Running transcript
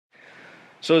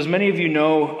So as many of you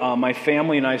know, my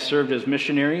family and I served as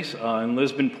missionaries in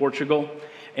Lisbon, Portugal.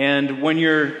 And when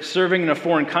you're serving in a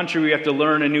foreign country, we have to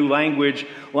learn a new language.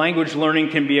 Language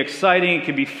learning can be exciting, it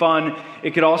can be fun,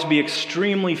 it could also be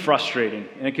extremely frustrating,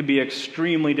 and it can be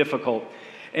extremely difficult.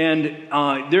 And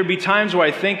there'd be times where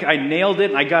I think I nailed it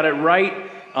and I got it right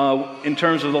in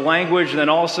terms of the language, and then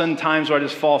all of a sudden times where I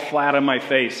just fall flat on my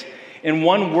face. And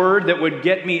one word that would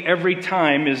get me every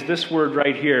time is this word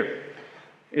right here.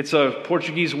 It's a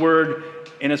Portuguese word,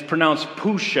 and it's pronounced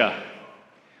puxa.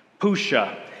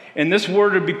 Puxa. And this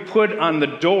word would be put on the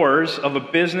doors of a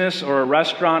business or a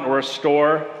restaurant or a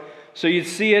store. So you'd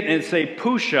see it and it'd say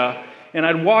puxa. And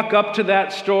I'd walk up to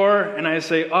that store and I'd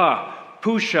say,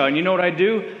 puxa. And you know what I'd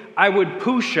do? I would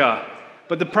puxa.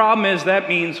 But the problem is that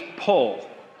means pull.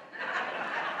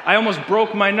 I almost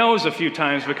broke my nose a few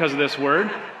times because of this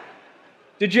word.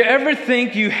 Did you ever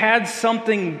think you had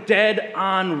something dead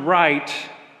on right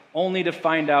only to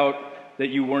find out that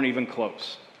you weren't even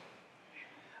close?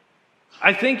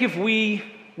 I think if we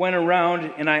went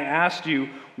around and I asked you,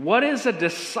 what is a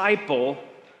disciple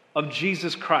of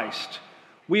Jesus Christ?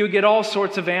 We would get all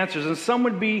sorts of answers, and some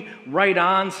would be right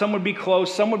on, some would be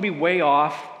close, some would be way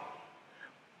off.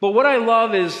 But what I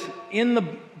love is in the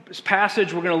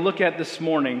passage we're going to look at this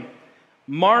morning,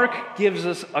 Mark gives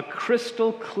us a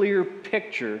crystal clear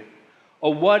picture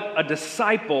of what a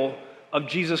disciple of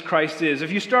Jesus Christ is.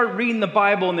 If you start reading the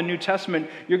Bible in the New Testament,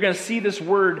 you're going to see this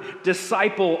word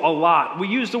disciple a lot. We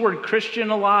use the word Christian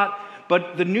a lot,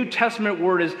 but the New Testament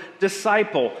word is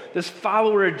disciple, this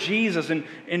follower of Jesus.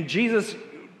 And Jesus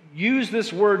used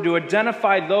this word to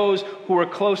identify those who are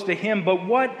close to him. But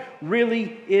what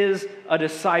really is a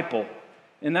disciple?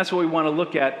 And that's what we want to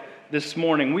look at this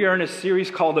morning. We are in a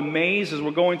series called Amaze as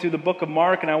we're going through the book of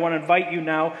Mark, and I want to invite you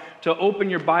now to open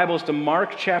your Bibles to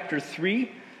Mark chapter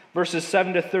 3. Verses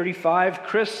 7 to 35.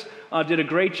 Chris did a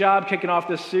great job kicking off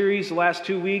this series the last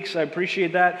 2 weeks. I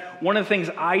appreciate that. One of the things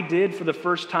I did for the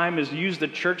first time is use the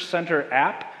Church Center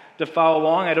app to follow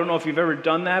along. I don't know if you've ever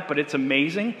done that, but it's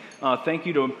amazing. Thank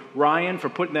you to Ryan for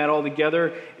putting that all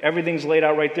together. Everything's laid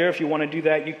out right there. If you want to do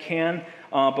that, you can.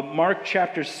 But Mark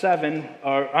chapter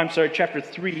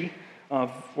 3, we're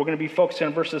going to be focusing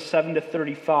on verses 7 to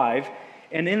 35.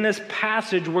 And in this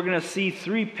passage, we're going to see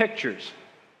three pictures.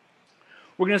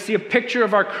 We're going to see a picture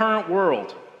of our current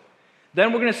world.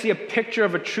 Then we're going to see a picture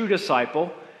of a true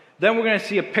disciple. Then we're going to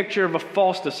see a picture of a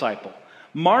false disciple.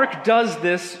 Mark does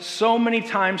this so many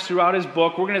times throughout his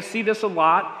book. We're going to see this a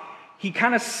lot. He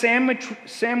kind of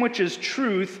sandwiches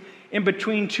truth in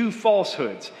between two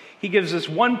falsehoods. He gives us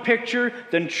one picture,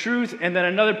 then truth, and then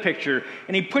another picture.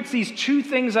 And he puts these two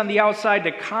things on the outside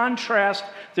to contrast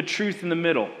the truth in the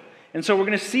middle. And so we're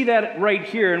going to see that right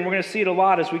here, and we're going to see it a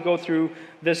lot as we go through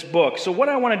this book. So what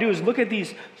I want to do is look at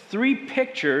these three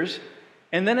pictures,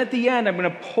 and then at the end, I'm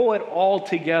going to pull it all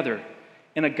together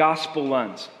in a gospel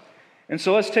lens. And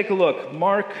so let's take a look.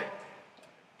 Mark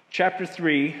chapter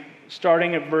 3,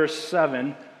 starting at verse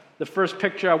 7. The first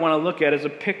picture I want to look at is a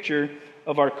picture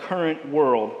of our current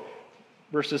world,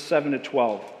 verses 7 to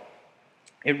 12.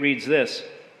 It reads this.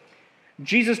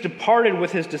 Jesus departed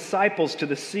with his disciples to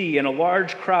the sea, and a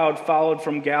large crowd followed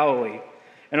from Galilee.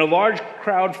 And a large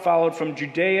crowd followed from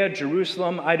Judea,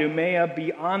 Jerusalem, Idumea,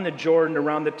 beyond the Jordan,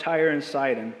 around the Tyre and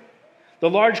Sidon. The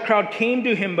large crowd came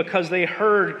to him because they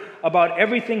heard about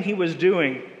everything he was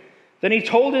doing. Then he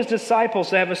told his disciples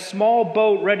to have a small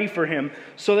boat ready for him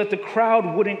so that the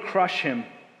crowd wouldn't crush him.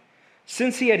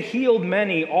 Since he had healed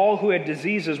many, all who had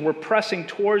diseases were pressing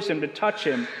towards him to touch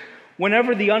him.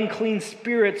 Whenever the unclean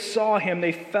spirits saw him,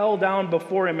 they fell down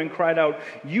before him and cried out,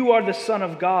 "You are the Son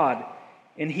of God."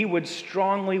 And he would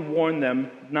strongly warn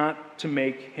them not to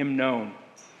make him known.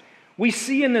 We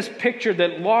see in this picture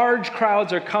that large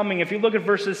crowds are coming. If you look at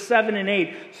verses 7 and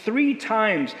 8, 3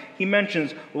 times he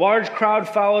mentions large crowd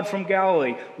followed from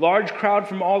Galilee, large crowd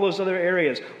from all those other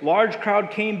areas. Large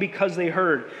crowd came because they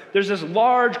heard. There's this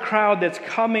large crowd that's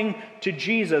coming to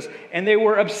Jesus, and they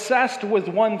were obsessed with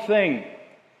one thing.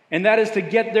 And that is to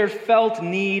get their felt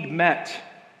need met.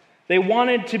 They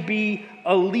wanted to be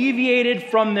alleviated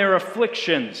from their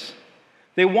afflictions.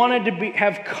 They wanted to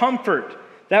have comfort.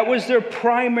 That was their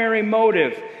primary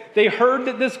motive. They heard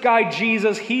that this guy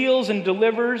Jesus heals and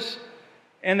delivers,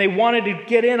 and they wanted to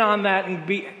get in on that and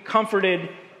be comforted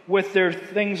with their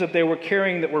things that they were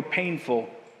carrying that were painful.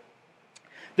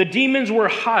 The demons were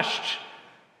hushed.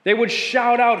 They would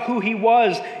shout out who he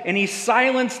was, and he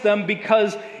silenced them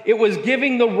because it was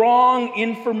giving the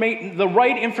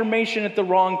right information at the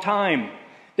wrong time.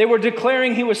 They were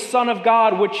declaring he was Son of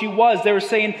God, which he was. They were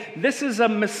saying, this is a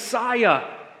Messiah.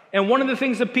 And one of the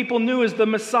things that people knew is the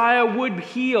Messiah would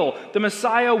heal, the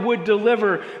Messiah would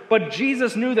deliver. But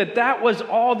Jesus knew that that was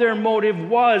all their motive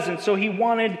was, and so he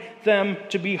wanted them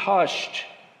to be hushed.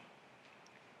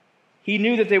 He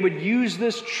knew that they would use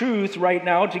this truth right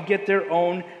now to get their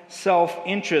own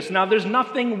self-interest. Now, there's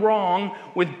nothing wrong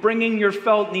with bringing your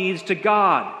felt needs to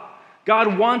God.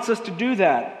 God wants us to do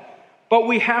that. But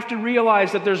we have to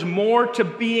realize that there's more to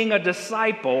being a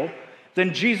disciple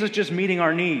than Jesus just meeting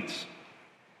our needs.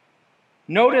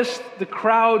 Notice the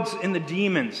crowds and the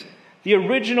demons. The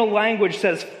original language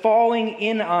says falling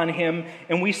in on him,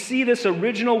 and we see this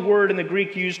original word in the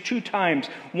Greek used 2 times.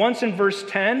 Once in verse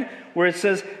 10, where it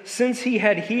says, since he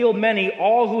had healed many,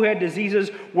 all who had diseases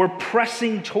were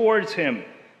pressing towards him.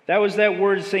 That was that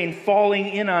word saying falling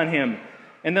in on him.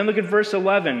 And then look at verse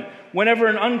 11. Whenever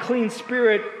an unclean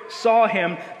spirit saw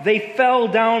him, they fell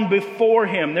down before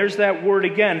him. There's that word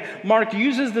again. Mark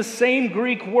uses the same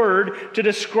Greek word to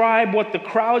describe what the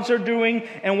crowds are doing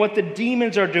and what the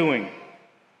demons are doing.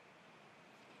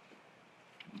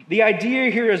 The idea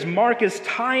here is Mark is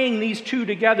tying these two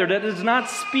together. That does not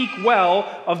speak well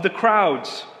of the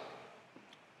crowds.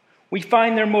 We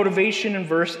find their motivation in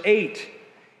verse 8.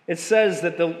 It says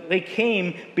that they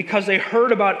came because they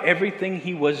heard about everything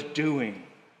he was doing.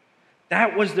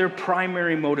 That was their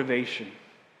primary motivation.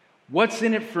 What's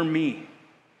in it for me?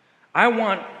 I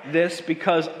want this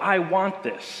because I want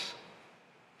this.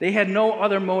 They had no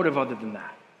other motive other than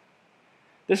that.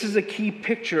 This is a key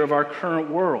picture of our current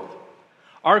world.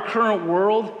 Our current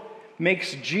world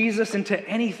makes Jesus into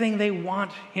anything they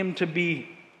want him to be.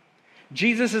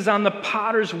 Jesus is on the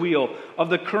potter's wheel of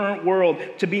the current world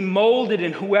to be molded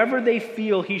in whoever they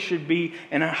feel he should be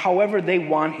and however they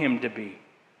want him to be.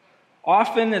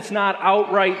 Often it's not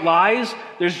outright lies.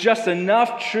 There's just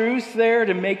enough truth there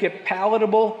to make it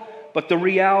palatable, but the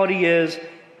reality is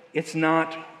it's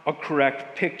not a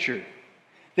correct picture.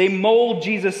 They mold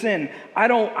Jesus in.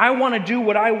 I want to do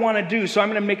what I want to do, so I'm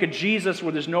going to make a Jesus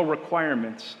where there's no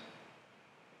requirements.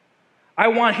 I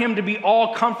want him to be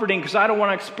all comforting because I don't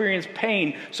want to experience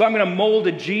pain. So I'm going to mold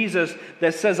a Jesus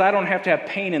that says I don't have to have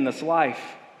pain in this life.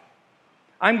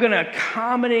 I'm going to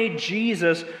accommodate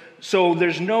Jesus so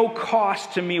there's no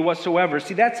cost to me whatsoever.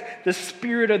 See, that's the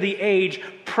spirit of the age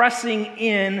pressing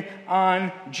in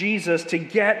on Jesus to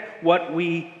get what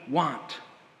we want.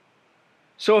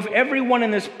 So if everyone in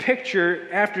this picture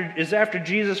is after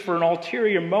Jesus for an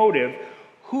ulterior motive,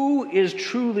 who is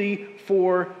truly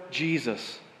for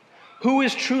Jesus? Who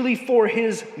is truly for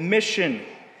his mission?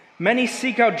 Many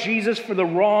seek out Jesus for the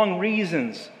wrong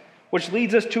reasons, which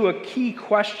leads us to a key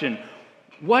question.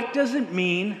 What does it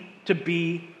mean to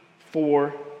be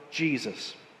for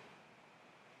Jesus?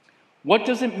 What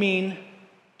does it mean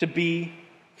to be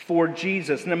for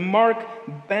Jesus? Now, Mark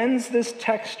bends this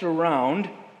text around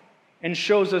and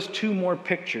shows us 2 more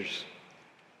pictures.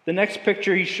 The next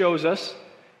picture he shows us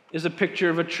is a picture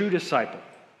of a true disciple.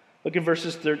 Look at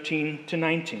verses 13 to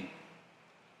 19.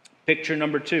 Picture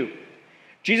number 2.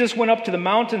 Jesus went up to the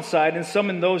mountainside and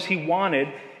summoned those he wanted,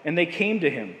 and they came to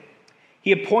him.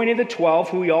 He appointed the 12,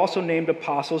 who he also named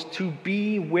apostles, to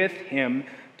be with him,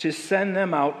 to send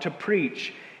them out to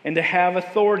preach, and to have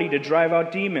authority to drive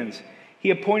out demons.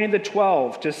 He appointed the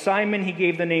 12. To Simon he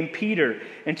gave the name Peter,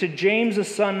 and to James the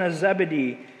son of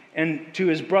Zebedee, and to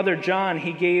his brother John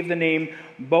he gave the name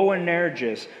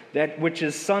Boanerges, which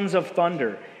is sons of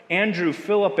thunder. Andrew,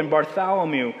 Philip, and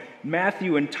Bartholomew,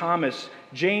 Matthew and Thomas,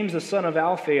 James the son of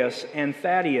Alphaeus, and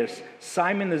Thaddeus,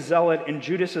 Simon the Zealot, and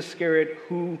Judas Iscariot,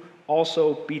 who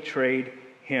also betrayed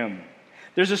him.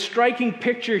 There's a striking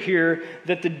picture here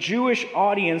that the Jewish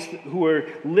audience who were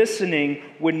listening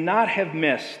would not have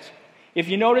missed. If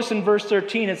you notice in verse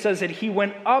 13, it says that he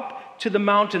went up to the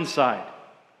mountainside.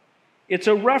 It's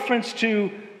a reference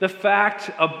to the fact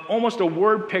of almost a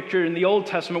word picture in the Old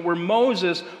Testament where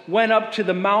Moses went up to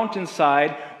the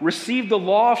mountainside, received the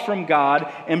law from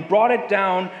God, and brought it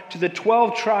down to the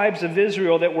 12 tribes of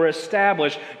Israel that were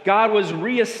established. God was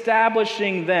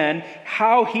reestablishing then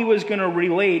how he was going to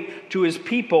relate to his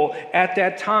people at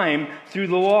that time through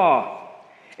the law.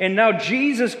 And now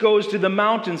Jesus goes to the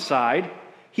mountainside.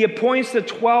 He appoints the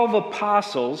 12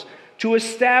 apostles to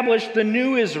establish the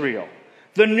new Israel,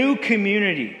 the new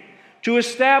community, to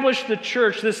establish the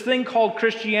church, this thing called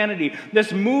Christianity,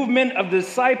 this movement of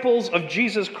disciples of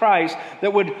Jesus Christ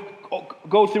that would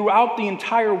go throughout the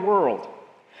entire world.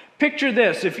 Picture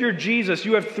this, if you're Jesus,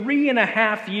 you have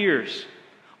 3.5 years,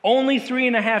 only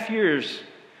 3.5 years,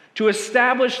 to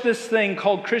establish this thing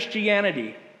called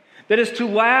Christianity that is to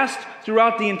last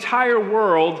throughout the entire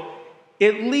world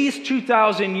at least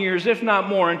 2,000 years, if not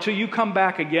more, until you come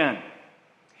back again.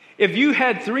 If you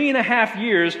had 3.5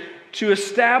 years to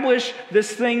establish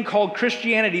this thing called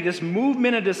Christianity, this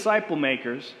movement of disciple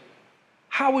makers,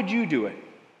 how would you do it?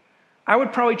 I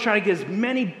would probably try to get as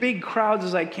many big crowds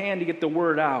as I can to get the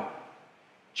word out.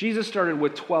 Jesus started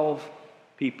with 12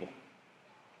 people.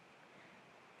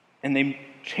 And they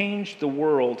changed the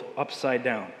world upside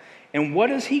down. And what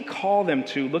does he call them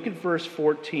to? Look at verse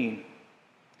 14.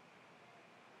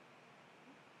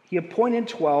 He appointed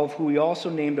 12, who he also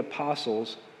named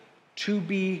apostles, to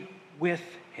be with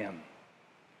him.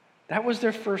 That was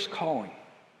their first calling.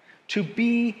 To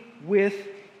be with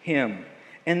him.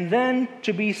 And then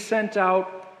to be sent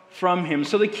out from him.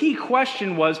 So the key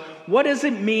question was, what does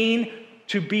it mean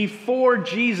to be for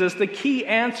Jesus? The key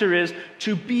answer is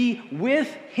to be with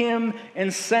him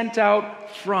and sent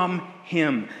out from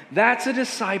him. That's a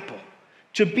disciple.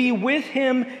 To be with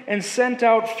him and sent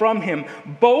out from him.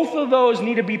 Both of those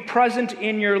need to be present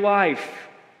in your life.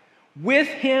 With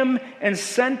him and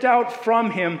sent out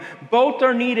from him. Both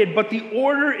are needed, but the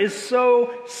order is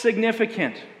so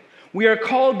significant. We are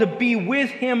called to be with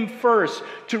him first,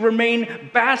 to remain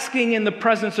basking in the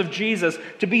presence of Jesus,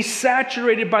 to be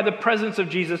saturated by the presence of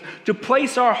Jesus, to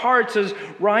place our hearts, as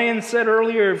Ryan said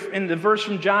earlier in the verse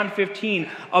from John 15,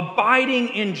 abiding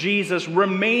in Jesus,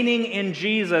 remaining in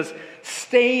Jesus,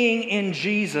 staying in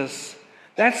Jesus.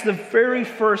 That's the very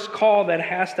first call that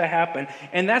has to happen.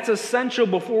 And that's essential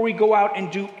before we go out and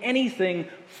do anything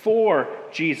for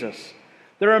Jesus.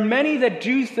 There are many that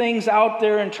do things out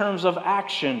there in terms of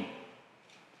action.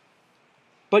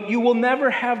 But you will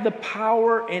never have the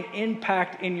power and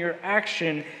impact in your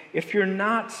action if you're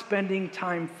not spending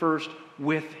time first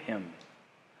with him.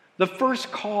 The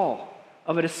first call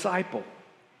of a disciple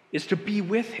is to be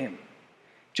with him,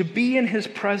 to be in his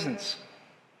presence.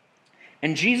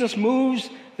 And Jesus moves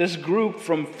this group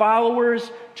from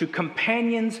followers to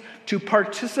companions to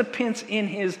participants in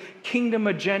his kingdom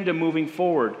agenda moving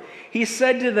forward. He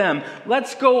said to them,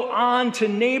 let's go on to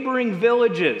neighboring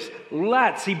villages.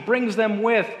 He brings them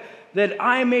with, that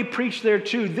I may preach there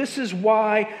too. This is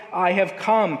why I have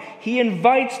come. He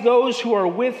invites those who are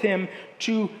with him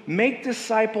to make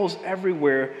disciples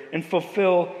everywhere and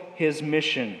fulfill his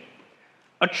mission.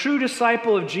 A true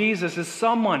disciple of Jesus is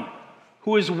someone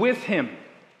who is with him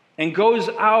and goes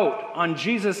out on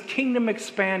Jesus' kingdom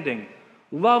expanding,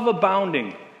 love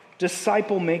abounding,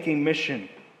 disciple making mission.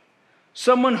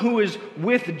 Someone who is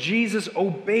with Jesus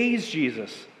obeys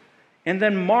Jesus. And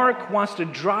then Mark wants to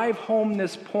drive home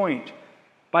this point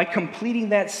by completing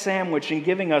that sandwich and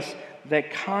giving us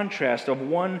that contrast of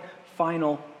one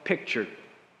final picture.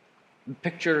 The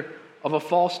picture of a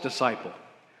false disciple.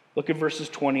 Look at verses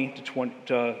 20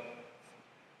 to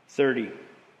 30.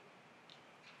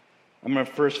 I'm going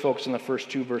to first focus on the first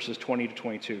two verses, 20 to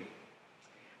 22.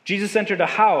 Jesus entered a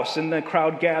house, and the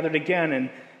crowd gathered again,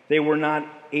 and they were not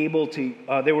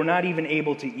even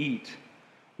able to eat.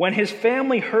 When his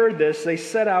family heard this, they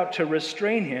set out to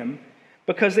restrain him,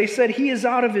 because they said, he is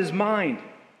out of his mind.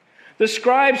 The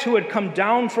scribes who had come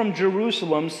down from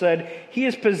Jerusalem said, he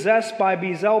is possessed by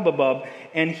Beelzebub,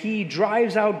 and he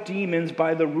drives out demons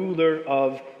by the ruler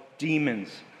of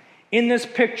demons. In this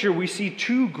picture, we see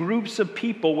two groups of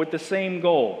people with the same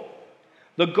goal.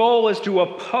 The goal is to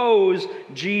oppose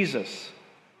Jesus.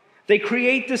 They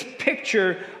create this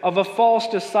picture of a false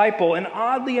disciple, and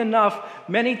oddly enough,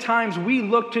 many times we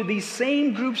look to these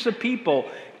same groups of people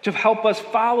to help us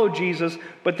follow Jesus,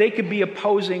 but they could be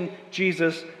opposing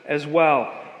Jesus as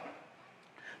well.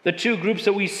 The two groups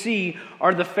that we see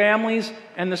are the families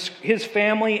and his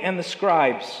family and the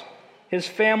scribes. His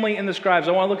family and the scribes.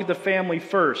 I want to look at the family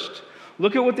first.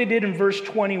 Look at what they did in verse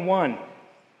 21.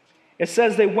 It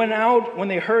says they went out, when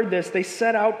they heard this, they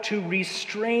set out to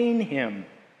restrain him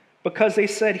because they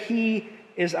said he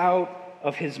is out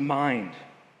of his mind.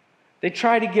 They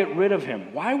tried to get rid of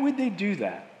him. Why would they do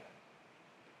that?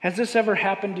 Has this ever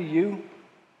happened to you?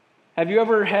 Have you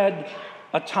ever had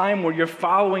a time where you're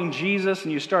following Jesus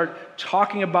and you start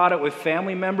talking about it with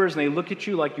family members and they look at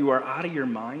you like you are out of your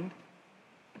mind?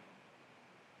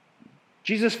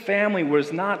 Jesus' family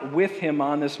was not with him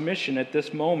on this mission at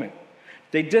this moment.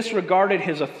 They disregarded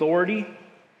his authority.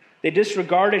 They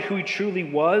disregarded who he truly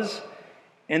was.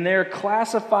 And they're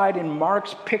classified in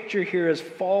Mark's picture here as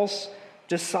false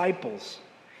disciples.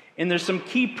 And there's some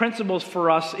key principles for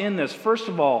us in this. First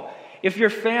of all, if your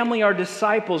family are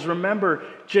disciples, remember,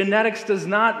 genetics does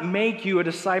not make you a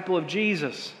disciple of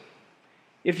Jesus.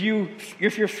 If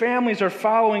your families are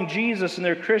following Jesus and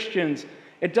they're Christians,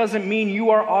 it doesn't mean you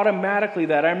are automatically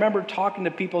that. I remember talking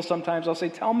to people sometimes. I'll say,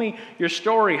 tell me your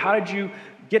story. How did you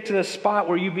get to the spot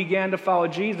where you began to follow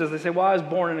Jesus? They say, well, I was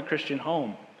born in a Christian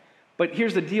home. But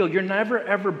here's the deal. You're never,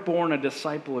 ever born a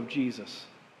disciple of Jesus.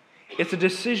 It's a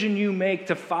decision you make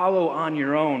to follow on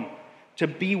your own, to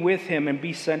be with him and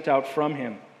be sent out from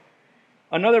him.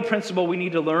 Another principle we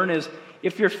need to learn is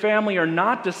if your family are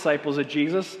not disciples of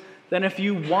Jesus, then if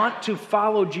you want to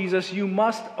follow Jesus, you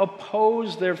must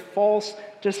oppose their false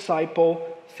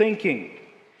disciple thinking.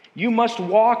 You must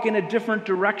walk in a different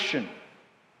direction.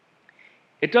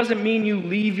 It doesn't mean you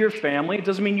leave your family. It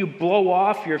doesn't mean you blow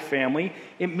off your family.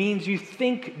 It means you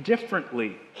think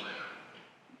differently.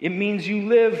 It means you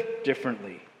live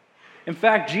differently. In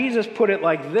fact, Jesus put it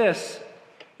like this.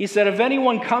 He said, if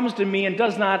anyone comes to me and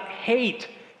does not hate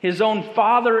his own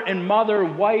father and mother,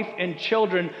 wife and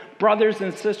children, brothers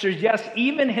and sisters, yes,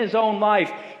 even his own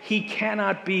life, he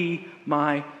cannot be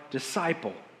my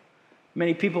disciple.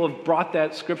 Many people have brought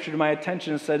that scripture to my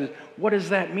attention and said, what does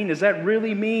that mean? Does that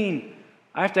really mean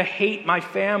I have to hate my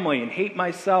family and hate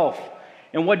myself?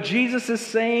 And what Jesus is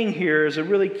saying here is a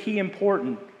really key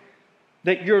important,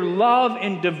 that your love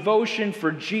and devotion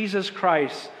for Jesus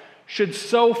Christ should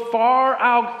so far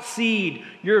exceed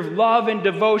your love and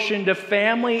devotion to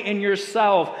family and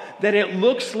yourself that it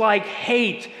looks like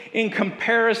hate in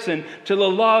comparison to the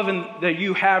love that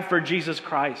you have for Jesus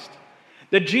Christ.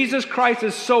 That Jesus Christ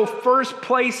is so first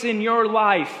place in your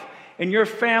life and your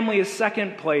family is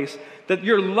second place, that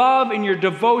your love and your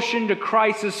devotion to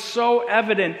Christ is so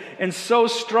evident and so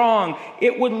strong,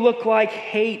 it would look like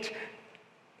hate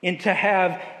and to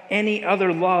have any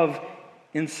other love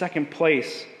in second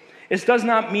place. This does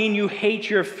not mean you hate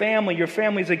your family. Your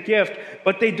family is a gift,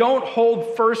 but they don't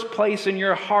hold first place in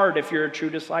your heart if you're a true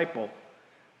disciple.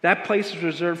 That place is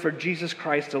reserved for Jesus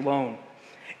Christ alone.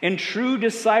 In true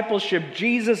discipleship,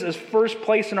 Jesus is first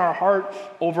place in our heart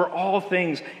over all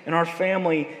things, and our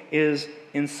family is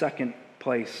in second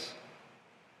place.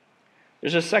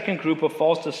 There's a second group of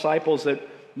false disciples that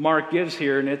Mark gives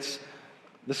here, and it's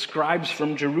the scribes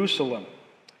from Jerusalem.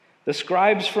 The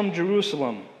scribes from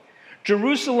Jerusalem.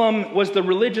 Jerusalem was the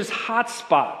religious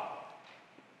hotspot.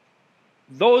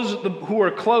 Those who were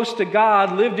close to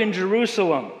God lived in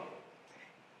Jerusalem.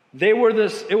 It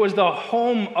was the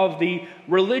home of the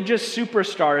religious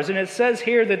superstars. And it says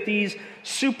here that these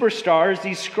superstars,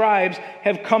 these scribes,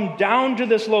 have come down to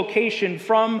this location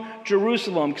from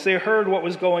Jerusalem because they heard what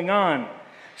was going on.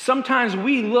 Sometimes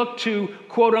we look to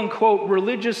quote-unquote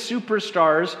religious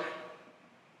superstars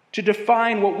to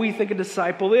define what we think a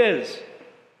disciple is.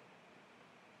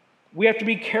 We have to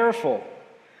be careful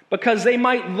because they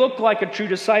might look like a true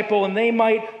disciple and they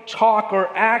might talk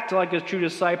or act like a true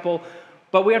disciple,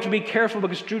 but we have to be careful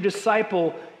because true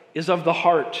disciple is of the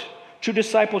heart. True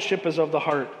discipleship is of the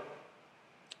heart.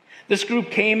 This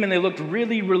group came and they looked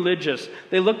really religious.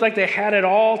 They looked like they had it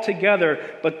all together,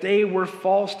 but they were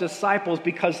false disciples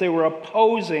because they were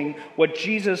opposing what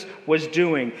Jesus was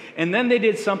doing. And then they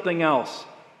did something else.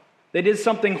 They did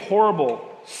something horrible,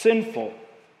 sinful.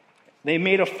 They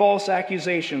made a false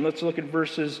accusation. Let's look at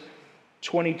verses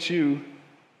 22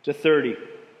 to 30.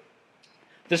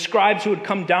 The scribes who had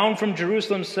come down from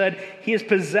Jerusalem said, "He is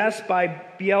possessed by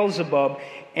Beelzebub,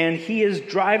 and he is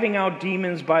driving out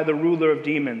demons by the ruler of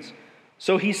demons."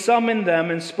 So he summoned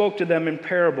them and spoke to them in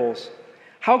parables.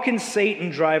 "How can Satan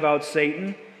drive out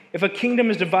Satan? If a kingdom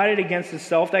is divided against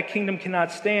itself, that kingdom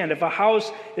cannot stand. If a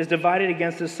house is divided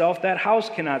against itself, that house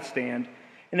cannot stand.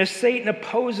 And if Satan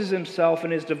opposes himself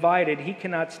and is divided, he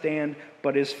cannot stand,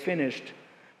 but is finished.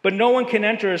 But no one can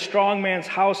enter a strong man's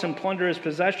house and plunder his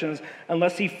possessions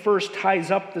unless he first ties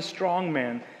up the strong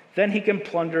man. Then he can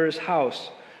plunder his house.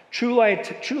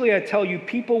 Truly I tell you,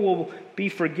 people will be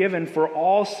forgiven for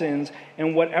all sins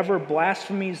and whatever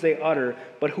blasphemies they utter.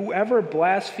 But whoever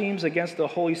blasphemes against the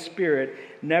Holy Spirit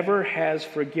never has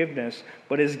forgiveness,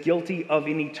 but is guilty of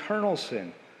an eternal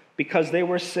sin, because they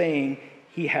were saying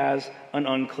he has an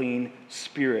unclean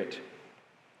spirit."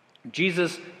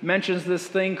 Jesus mentions this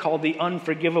thing called the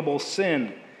unforgivable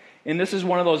sin. And this is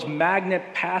one of those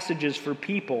magnet passages for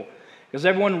people, because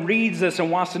everyone reads this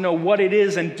and wants to know what it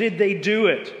is and did they do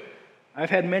it.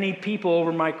 I've had many people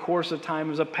over my course of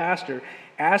time as a pastor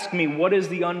ask me, what is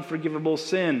the unforgivable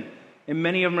sin? And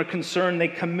many of them are concerned they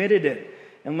committed it.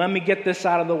 And let me get this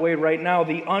out of the way right now.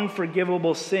 The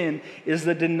unforgivable sin is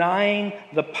the denying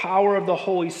the power of the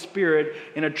Holy Spirit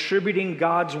and attributing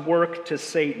God's work to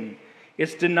Satan.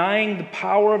 It's denying the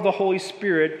power of the Holy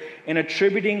Spirit and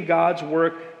attributing God's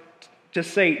work to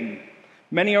Satan.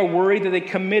 Many are worried that they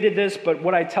committed this, but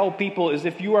what I tell people is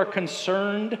if you are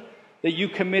concerned that you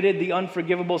committed the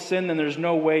unforgivable sin, then there's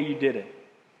no way you did it.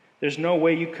 There's no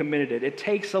way you committed it. It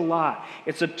takes a lot.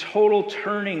 It's a total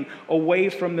turning away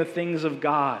from the things of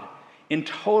God, in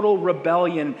total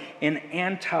rebellion and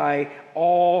anti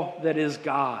all that is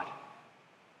God.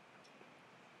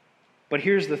 But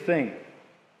here's the thing.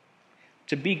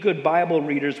 To be good Bible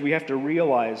readers, we have to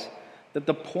realize that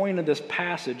the point of this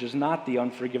passage is not the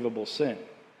unforgivable sin.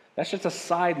 That's just a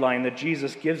sideline that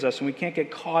Jesus gives us, and we can't get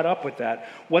caught up with that.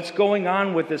 What's going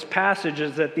on with this passage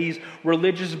is that these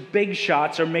religious big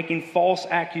shots are making false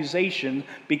accusations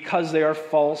because they are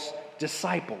false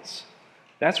disciples.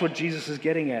 That's what Jesus is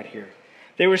getting at here.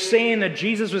 They were saying that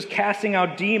Jesus was casting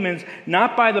out demons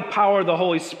not by the power of the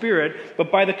Holy Spirit,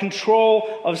 but by the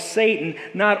control of Satan.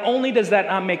 Not only does that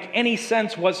not make any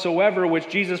sense whatsoever, which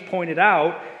Jesus pointed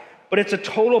out, but it's a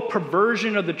total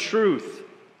perversion of the truth.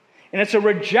 And it's a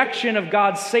rejection of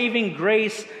God's saving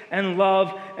grace and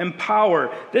love and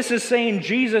power. This is saying,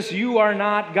 Jesus, you are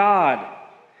not God.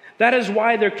 That is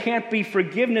why there can't be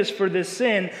forgiveness for this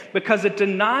sin, because it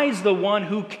denies the one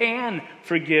who can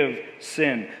forgive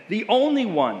sin, the only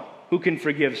one who can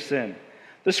forgive sin.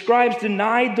 The scribes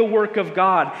denied the work of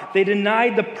God. They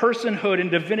denied the personhood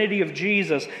and divinity of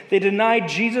Jesus. They denied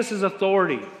Jesus'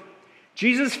 authority.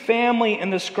 Jesus' family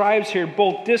and the scribes here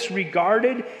both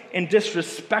disregarded and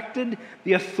disrespected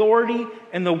the authority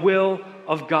and the will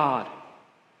of God.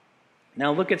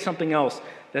 Now look at something else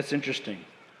that's interesting.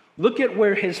 Look at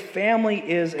where his family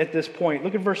is at this point.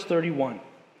 Look at verse 31. It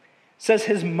says,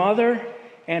 his mother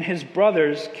and his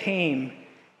brothers came,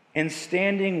 and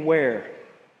standing where?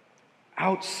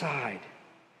 Outside.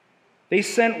 They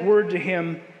sent word to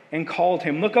him and called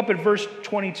him. Look up at verse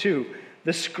 22.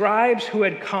 The scribes who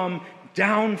had come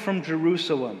down from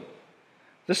Jerusalem.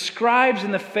 The scribes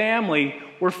and the family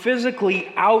were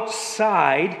physically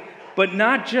outside, but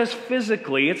not just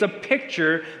physically. It's a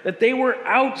picture that they were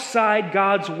outside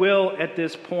God's will at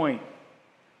this point.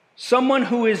 Someone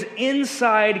who is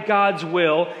inside God's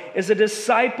will is a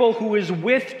disciple who is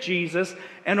with Jesus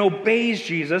and obeys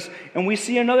Jesus. And we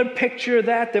see another picture of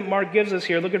that Mark gives us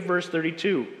here. Look at verse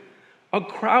 32. A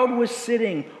crowd was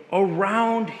sitting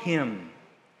around him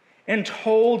and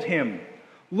told him,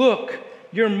 look,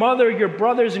 your mother, your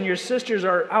brothers, and your sisters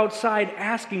are outside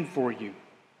asking for you.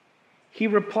 He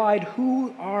replied,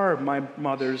 who are my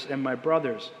mothers and my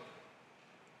brothers?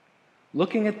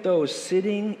 Looking at those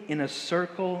sitting in a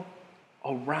circle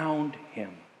around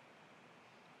him,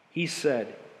 he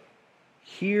said,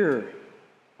 here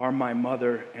are my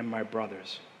mother and my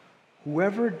brothers.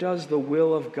 Whoever does the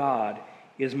will of God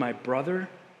is my brother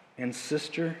and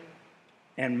sister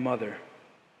and mother.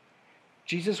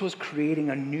 Jesus was creating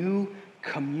a new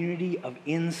community of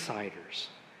insiders,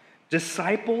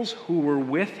 disciples who were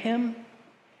with him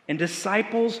and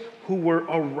disciples who were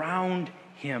around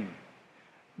him.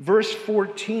 Verse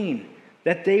 14,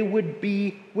 that they would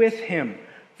be with him.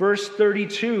 Verse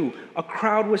 32, a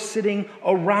crowd was sitting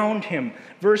around him.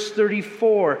 Verse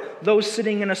 34, those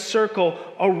sitting in a circle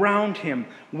around him,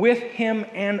 with him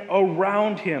and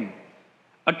around him.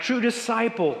 A true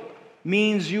disciple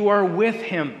means you are with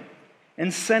him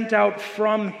and sent out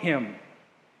from him.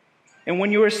 And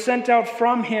when you are sent out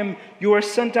from him, you are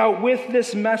sent out with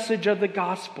this message of the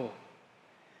gospel.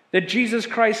 That Jesus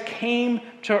Christ came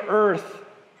to earth.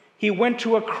 He went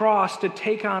to a cross to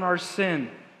take on our sin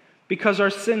because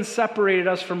our sin separated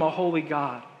us from a holy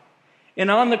God. And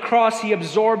on the cross, he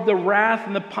absorbed the wrath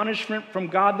and the punishment from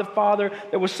God the Father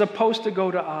that was supposed to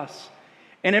go to us.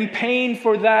 And in paying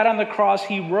for that on the cross,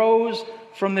 he rose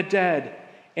from the dead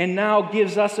and now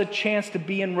gives us a chance to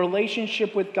be in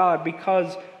relationship with God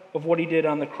because of what he did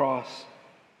on the cross.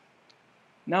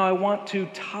 Now I want to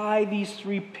tie these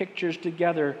three pictures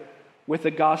together with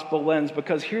the gospel lens,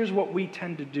 because here's what we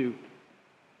tend to do.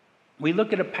 We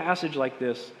look at a passage like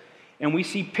this and we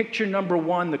see picture number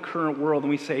one, the current world, and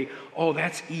we say, oh,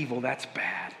 that's evil, that's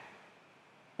bad.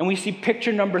 And we see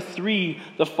picture number three,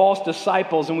 the false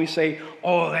disciples, and we say,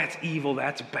 oh, that's evil,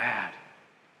 that's bad.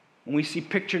 And we see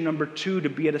picture number two, to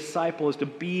be a disciple is to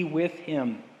be with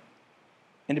him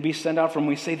and to be sent out from him.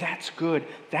 We say, that's good,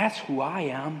 that's who I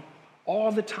am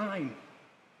all the time.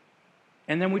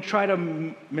 And then we try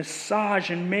to massage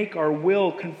and make our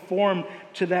will conform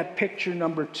to that picture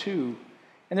number two.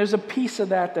 And there's a piece of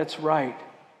that that's right.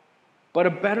 But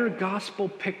a better gospel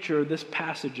picture of this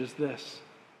passage is this: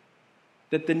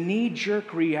 that the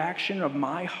knee-jerk reaction of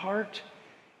my heart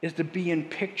is to be in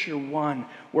picture one,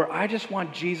 where I just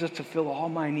want Jesus to fill all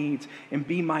my needs and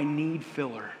be my need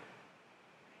filler.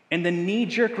 And the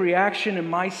knee-jerk reaction in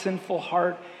my sinful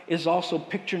heart is also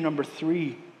picture number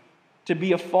three, to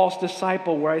be a false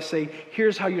disciple, where I say,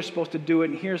 here's how you're supposed to do it,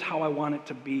 and here's how I want it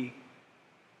to be.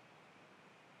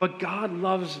 But God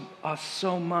loves us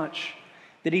so much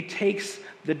that he takes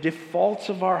the defaults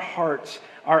of our hearts,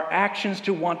 our actions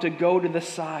to want to go to the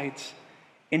sides,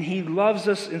 and he loves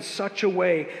us in such a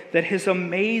way that his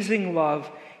amazing love,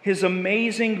 his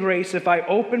amazing grace, if I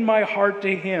open my heart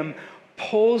to him,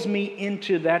 pulls me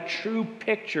into that true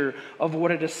picture of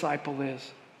what a disciple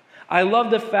is. I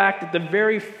love the fact that the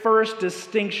very first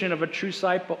distinction of a true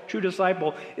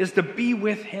disciple is to be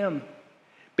with him.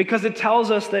 Because it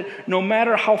tells us that no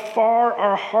matter how far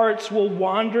our hearts will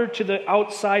wander to the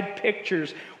outside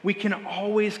pictures, we can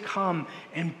always come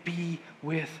and be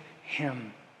with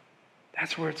him.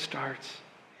 That's where it starts.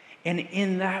 And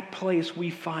in that place we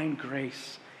find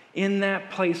grace. In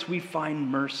that place we find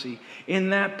mercy.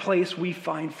 In that place we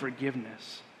find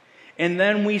forgiveness. And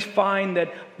then we find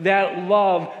that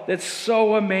love that's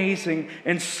so amazing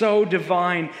and so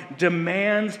divine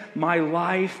demands my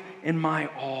life and my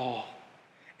all.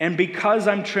 And because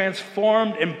I'm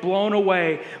transformed and blown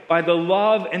away by the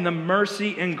love and the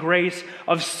mercy and grace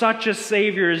of such a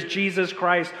Savior as Jesus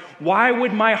Christ, why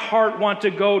would my heart want to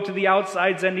go to the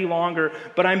outsides any longer?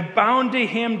 But I'm bound to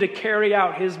him to carry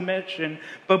out his mission.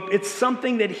 But it's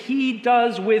something that he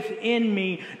does within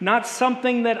me, not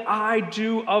something that I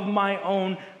do of my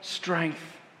own strength.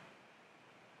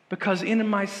 Because in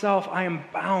myself, I am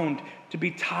bound to be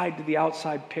tied to the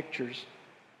outside pictures.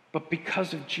 But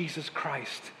because of Jesus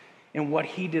Christ and what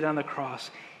he did on the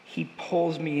cross, he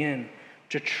pulls me in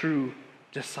to true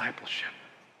discipleship.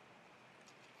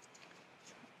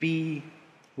 Be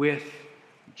with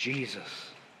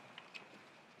Jesus.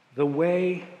 The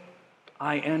way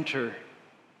I enter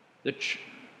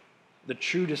the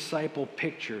true disciple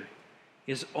picture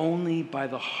is only by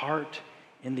the heart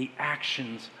and the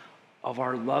actions of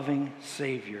our loving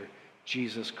Savior,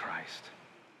 Jesus Christ.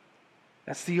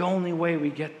 That's the only way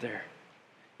we get there,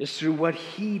 is through what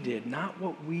he did, not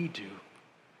what we do.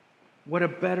 What a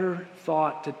better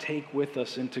thought to take with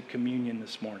us into communion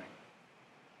this morning.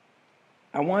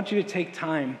 I want you to take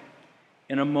time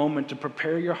in a moment to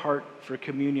prepare your heart for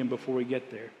communion before we get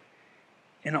there.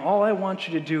 And all I want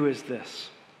you to do is this.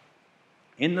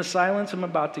 In the silence I'm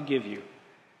about to give you,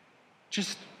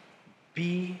 just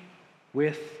be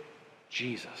with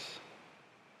Jesus.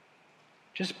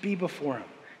 Just be before him.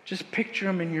 Just picture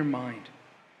him in your mind.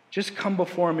 Just come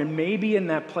before him, and maybe in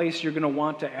that place you're going to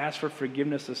want to ask for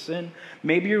forgiveness of sin.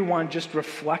 Maybe you want to just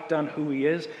reflect on who he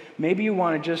is. Maybe you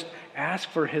want to just ask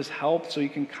for his help so you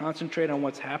can concentrate on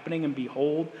what's happening and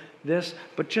behold this.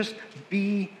 But just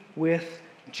be with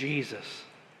Jesus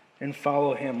and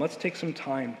follow him. Let's take some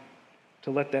time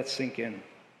to let that sink in.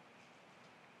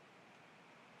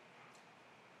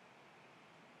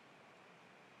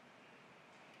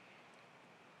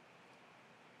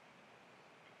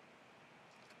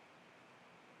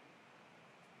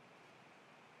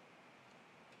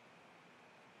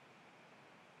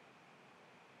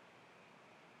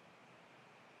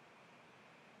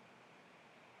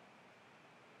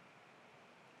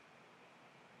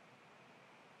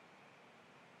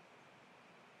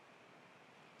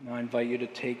 Now I invite you to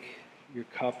take your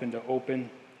cup and to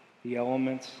open the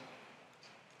elements.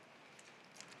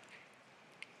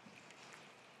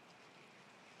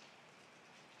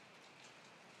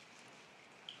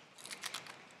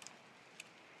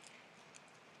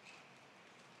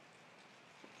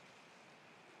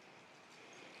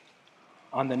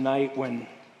 On the night when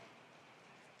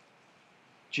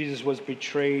Jesus was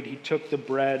betrayed, he took the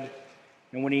bread,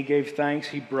 and when he gave thanks,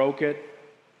 he broke it.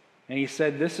 And he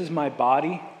said, "This is my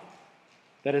body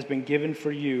that has been given for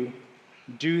you.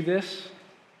 Do this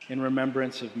in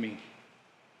remembrance of me."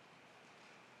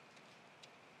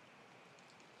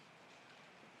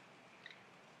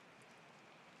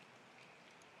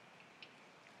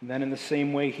 And then in the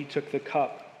same way, he took the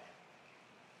cup.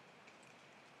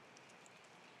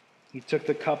 He took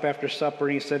the cup after supper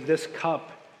and he said, "This cup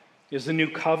is the new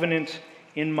covenant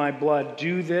in my blood.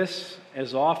 Do this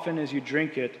as often as you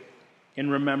drink it in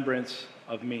remembrance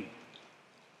of me."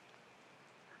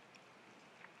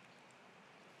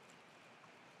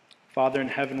 Father in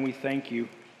heaven, we thank you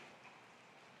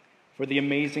for the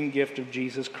amazing gift of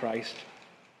Jesus Christ.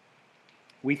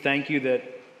 We thank you that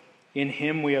in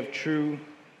him we have true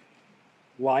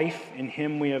life, in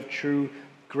him we have true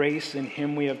grace, in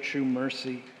him we have true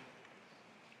mercy.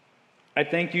 I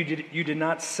thank you you did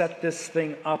not set this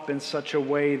thing up in such a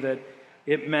way that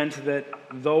it meant that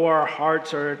though our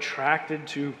hearts are attracted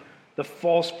to the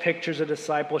false pictures of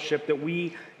discipleship, that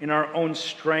we, in our own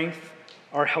strength,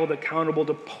 are held accountable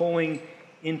to pulling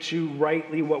into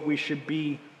rightly what we should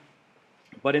be.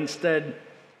 But instead,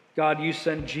 God, you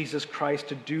sent Jesus Christ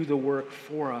to do the work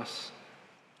for us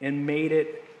and made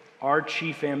it our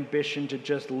chief ambition to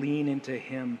just lean into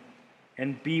him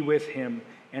and be with him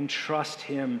and trust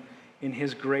him in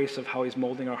his grace of how he's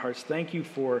molding our hearts. Thank you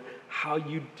for how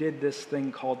you did this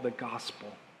thing called the gospel.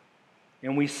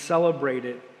 And we celebrate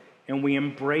it and we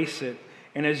embrace it.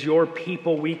 And as your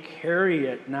people, we carry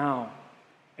it now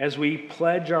as we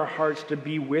pledge our hearts to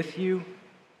be with you,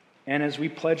 and as we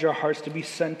pledge our hearts to be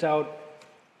sent out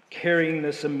carrying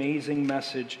this amazing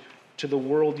message to the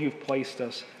world you've placed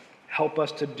us, help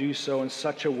us to do so in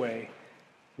such a way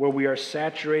where we are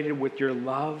saturated with your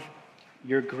love,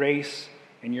 your grace,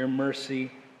 and your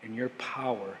mercy, and your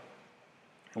power.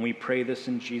 And we pray this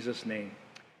in Jesus' name.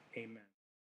 Amen.